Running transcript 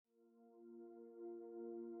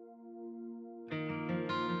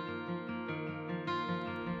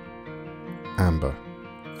Amber,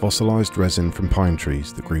 fossilised resin from pine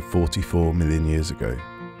trees that grew 44 million years ago.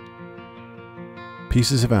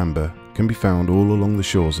 Pieces of amber can be found all along the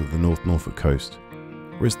shores of the North Norfolk coast,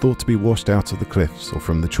 where it's thought to be washed out of the cliffs or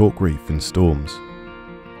from the chalk reef in storms.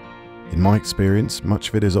 In my experience, much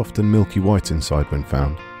of it is often milky white inside when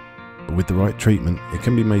found, but with the right treatment it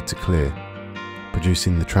can be made to clear,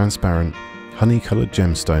 producing the transparent, honey-coloured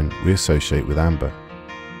gemstone we associate with amber.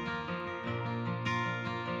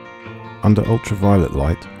 Under ultraviolet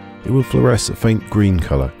light, it will fluoresce a faint green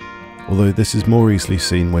colour, although this is more easily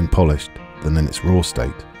seen when polished than in its raw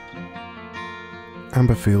state.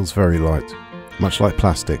 Amber feels very light, much like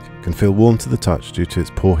plastic, can feel warm to the touch due to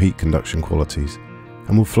its poor heat conduction qualities,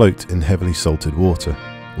 and will float in heavily salted water,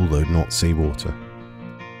 although not seawater.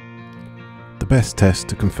 The best test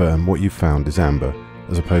to confirm what you've found is amber,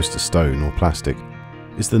 as opposed to stone or plastic,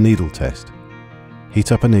 is the needle test.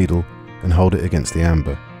 Heat up a needle and hold it against the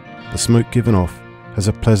amber. The smoke given off has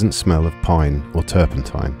a pleasant smell of pine or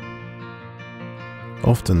turpentine.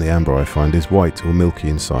 Often the amber I find is white or milky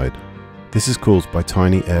inside. This is caused by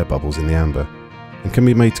tiny air bubbles in the amber, and can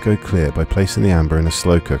be made to go clear by placing the amber in a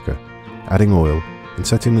slow cooker, adding oil and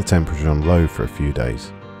setting the temperature on low for a few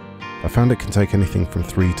days. I found it can take anything from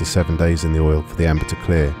 3 to 7 days in the oil for the amber to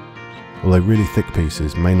clear, although really thick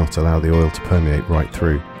pieces may not allow the oil to permeate right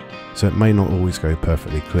through, so it may not always go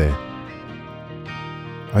perfectly clear.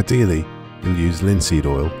 Ideally, you'll use linseed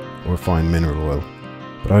oil or refined mineral oil,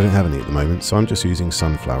 but I don't have any at the moment, so I'm just using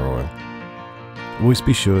sunflower oil. Always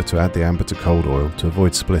be sure to add the amber to cold oil to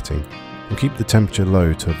avoid splitting, and keep the temperature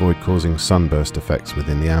low to avoid causing sunburst effects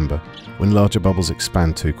within the amber when larger bubbles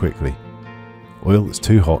expand too quickly. Oil that's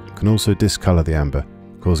too hot can also discolour the amber,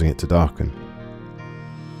 causing it to darken.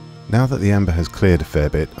 Now that the amber has cleared a fair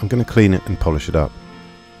bit, I'm going to clean it and polish it up.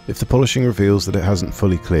 If the polishing reveals that it hasn't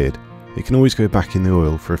fully cleared, it can always go back in the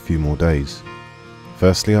oil for a few more days.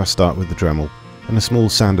 Firstly, I start with the Dremel and a small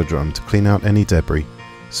sander drum to clean out any debris,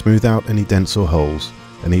 smooth out any dents or holes,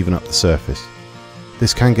 and even up the surface.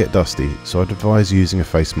 This can get dusty, so I'd advise using a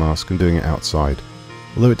face mask and doing it outside.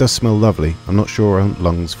 Although it does smell lovely, I'm not sure I want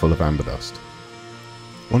lungs full of amber dust.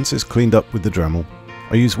 Once it's cleaned up with the Dremel,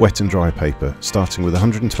 I use wet and dry paper, starting with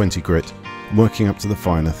 120 grit and working up to the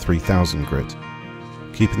finer 3000 grit.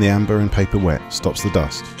 Keeping the amber and paper wet stops the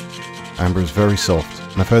dust. Amber is very soft,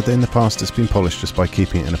 and I've heard that in the past it's been polished just by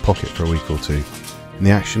keeping it in a pocket for a week or two, and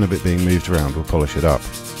the action of it being moved around will polish it up.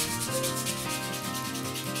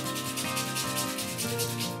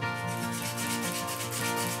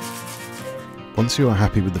 Once you are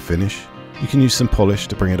happy with the finish, you can use some polish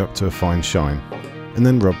to bring it up to a fine shine, and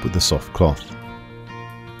then rub with the soft cloth.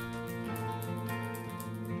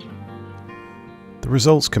 The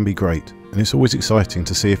results can be great, and it's always exciting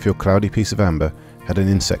to see if your cloudy piece of amber had an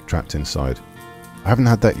insect trapped inside. I haven't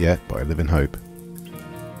had that yet, but I live in hope.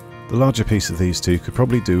 The larger piece of these two could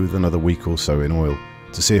probably do with another week or so in oil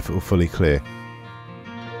to see if it will fully clear.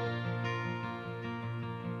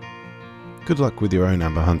 Good luck with your own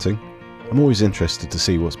amber hunting. I'm always interested to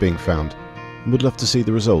see what's being found, and would love to see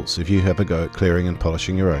the results if you have a go at clearing and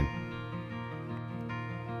polishing your own.